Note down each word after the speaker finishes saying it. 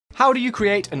How do you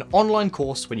create an online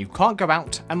course when you can't go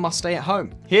out and must stay at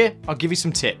home? Here, I'll give you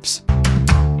some tips.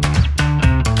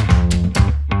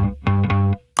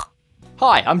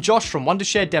 Hi, I'm Josh from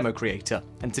Wondershare DemoCreator,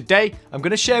 and today I'm going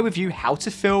to share with you how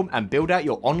to film and build out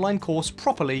your online course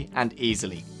properly and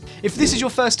easily. If this is your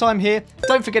first time here,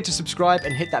 don't forget to subscribe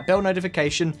and hit that bell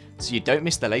notification so you don't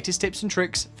miss the latest tips and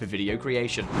tricks for video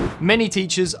creation. Many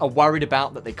teachers are worried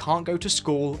about that they can't go to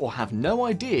school or have no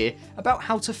idea about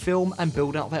how to film and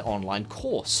build out their online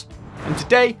course. And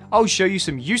today, I'll show you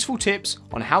some useful tips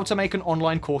on how to make an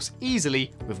online course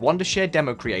easily with Wondershare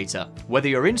DemoCreator, whether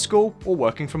you're in school or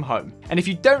working from home. And if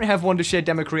you don't have Wondershare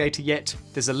DemoCreator yet,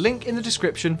 there's a link in the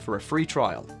description for a free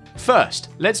trial. First,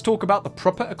 let's talk about the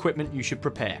proper equipment you should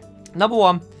prepare. Number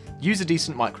 1, use a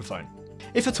decent microphone.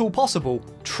 If at all possible,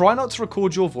 try not to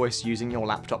record your voice using your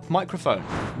laptop microphone.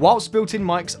 Whilst built-in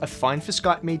mics are fine for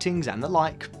Skype meetings and the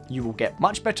like, you will get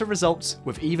much better results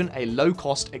with even a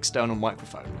low-cost external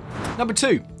microphone. Number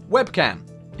 2, webcam.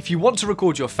 If you want to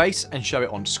record your face and show it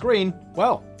on screen,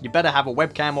 well, you better have a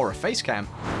webcam or a face cam.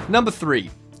 Number 3,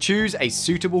 choose a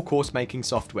suitable course-making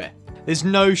software. There's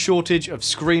no shortage of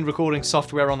screen recording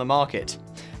software on the market,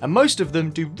 and most of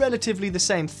them do relatively the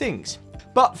same things.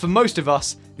 But for most of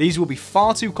us, these will be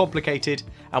far too complicated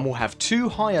and will have too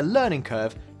high a learning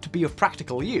curve to be of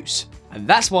practical use. And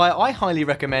that's why I highly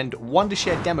recommend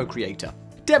Wondershare DemoCreator.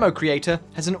 DemoCreator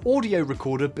has an audio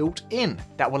recorder built in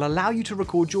that will allow you to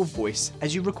record your voice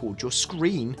as you record your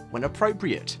screen when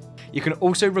appropriate. You can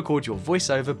also record your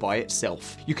voiceover by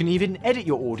itself. You can even edit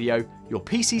your audio, your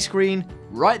PC screen,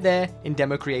 right there in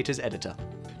DemoCreator's editor.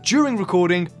 During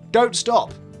recording, don't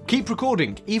stop. Keep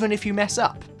recording even if you mess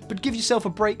up, but give yourself a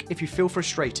break if you feel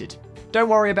frustrated. Don't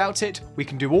worry about it, we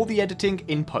can do all the editing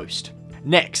in post.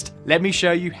 Next, let me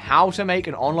show you how to make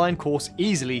an online course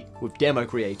easily with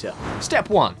DemoCreator. Step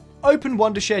 1, open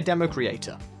Wondershare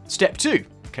DemoCreator. Step 2,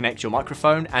 connect your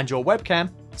microphone and your webcam.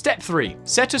 Step 3,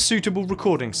 set a suitable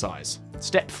recording size.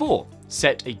 Step 4,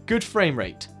 set a good frame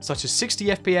rate, such as 60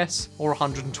 FPS or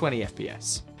 120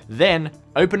 FPS. Then,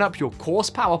 open up your course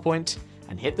PowerPoint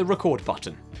and hit the record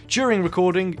button. During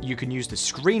recording, you can use the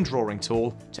screen drawing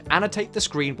tool to annotate the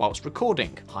screen whilst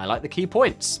recording. Highlight the key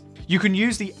points. You can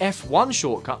use the F1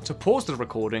 shortcut to pause the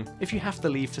recording if you have to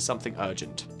leave for something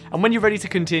urgent. And when you're ready to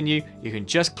continue, you can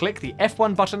just click the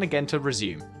F1 button again to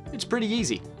resume. It's pretty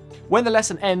easy. When the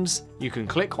lesson ends, you can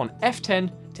click on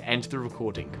F10 to end the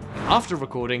recording. And after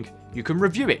recording, you can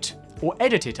review it or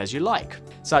edit it as you like,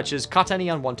 such as cut any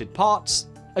unwanted parts,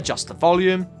 adjust the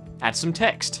volume, add some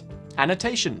text,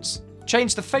 annotations,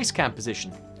 change the face cam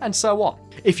position, and so on.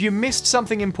 If you missed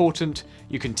something important,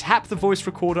 you can tap the voice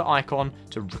recorder icon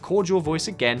to record your voice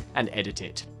again and edit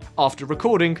it. After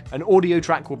recording, an audio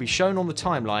track will be shown on the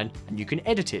timeline and you can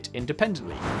edit it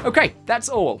independently. Okay, that's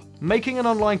all. Making an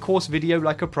online course video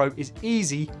like a pro is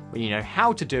easy when you know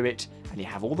how to do it and you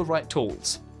have all the right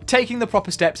tools. Taking the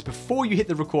proper steps before you hit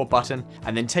the record button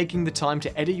and then taking the time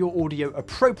to edit your audio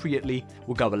appropriately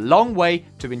will go a long way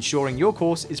to ensuring your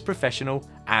course is professional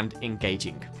and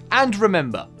engaging. And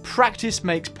remember, practice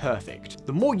makes perfect.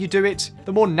 The more you do it,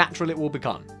 the more natural it will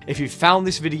become. If you found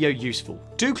this video useful,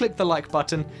 do click the like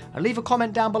button and leave a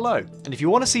comment down below. And if you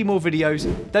want to see more videos,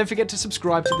 don't forget to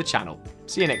subscribe to the channel.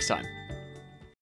 See you next time.